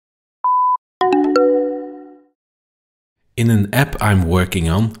In an app I'm working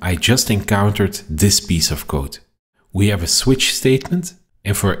on, I just encountered this piece of code. We have a switch statement,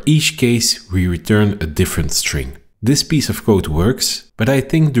 and for each case we return a different string. This piece of code works, but I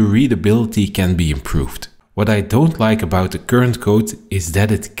think the readability can be improved. What I don't like about the current code is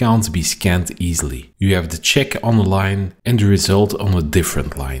that it can't be scanned easily. You have the check on a line and the result on a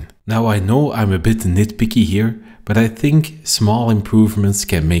different line. Now I know I'm a bit nitpicky here, but I think small improvements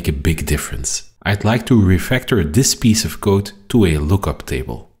can make a big difference. I'd like to refactor this piece of code to a lookup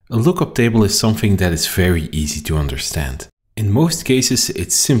table. A lookup table is something that is very easy to understand. In most cases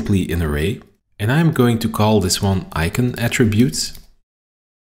it's simply an array, and I'm going to call this one icon attributes.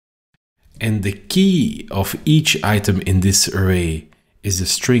 And the key of each item in this array is the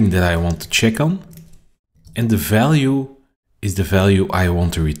string that I want to check on, and the value is the value I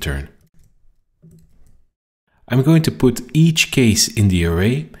want to return. I'm going to put each case in the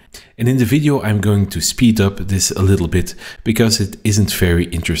array, and in the video I'm going to speed up this a little bit because it isn't very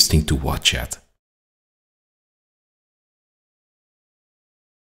interesting to watch at.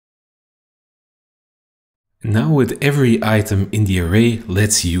 Now with every item in the array,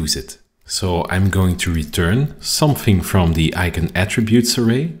 let's use it. So I'm going to return something from the icon attributes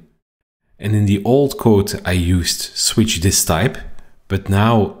array. And in the old code I used switch this type, but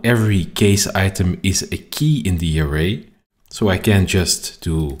now every case item is a key in the array. So I can just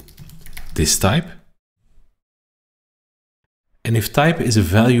do this type. And if type is a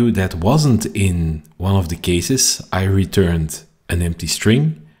value that wasn't in one of the cases, I returned an empty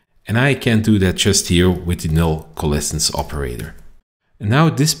string. And I can do that just here with the null coalescence operator. And now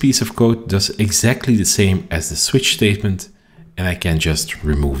this piece of code does exactly the same as the switch statement, and I can just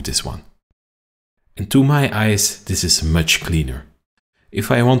remove this one. And to my eyes, this is much cleaner.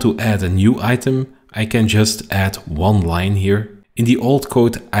 If I want to add a new item, I can just add one line here. In the old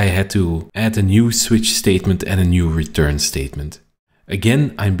code, I had to add a new switch statement and a new return statement.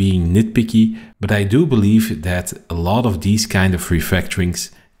 Again, I'm being nitpicky, but I do believe that a lot of these kind of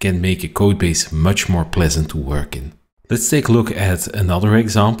refactorings can make a codebase much more pleasant to work in. Let's take a look at another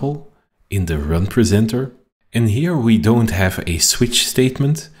example in the run presenter. And here we don't have a switch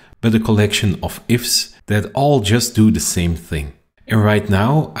statement, but a collection of ifs that all just do the same thing. And right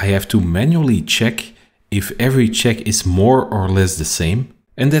now I have to manually check if every check is more or less the same,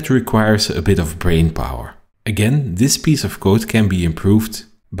 and that requires a bit of brain power. Again, this piece of code can be improved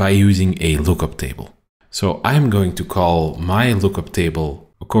by using a lookup table. So I'm going to call my lookup table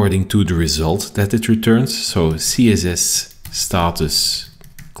according to the result that it returns, so CSS status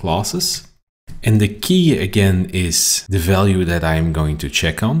classes. And the key again is the value that I'm going to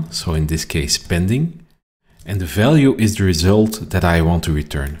check on, so in this case pending. And the value is the result that I want to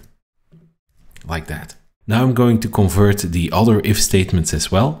return, like that. Now I'm going to convert the other if statements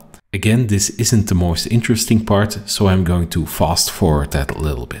as well. Again, this isn't the most interesting part, so I'm going to fast forward that a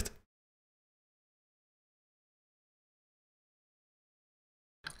little bit.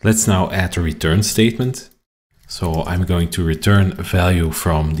 Let's now add a return statement. So I'm going to return a value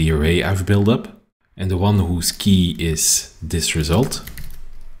from the array I've built up, and the one whose key is this result.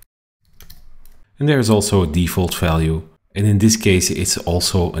 And there's also a default value, and in this case it's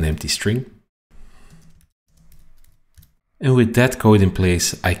also an empty string. And with that code in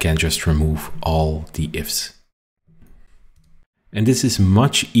place, I can just remove all the ifs. And this is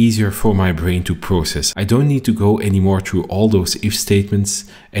much easier for my brain to process. I don't need to go anymore through all those if statements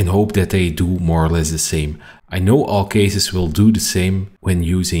and hope that they do more or less the same. I know all cases will do the same when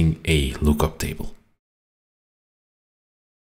using a lookup table.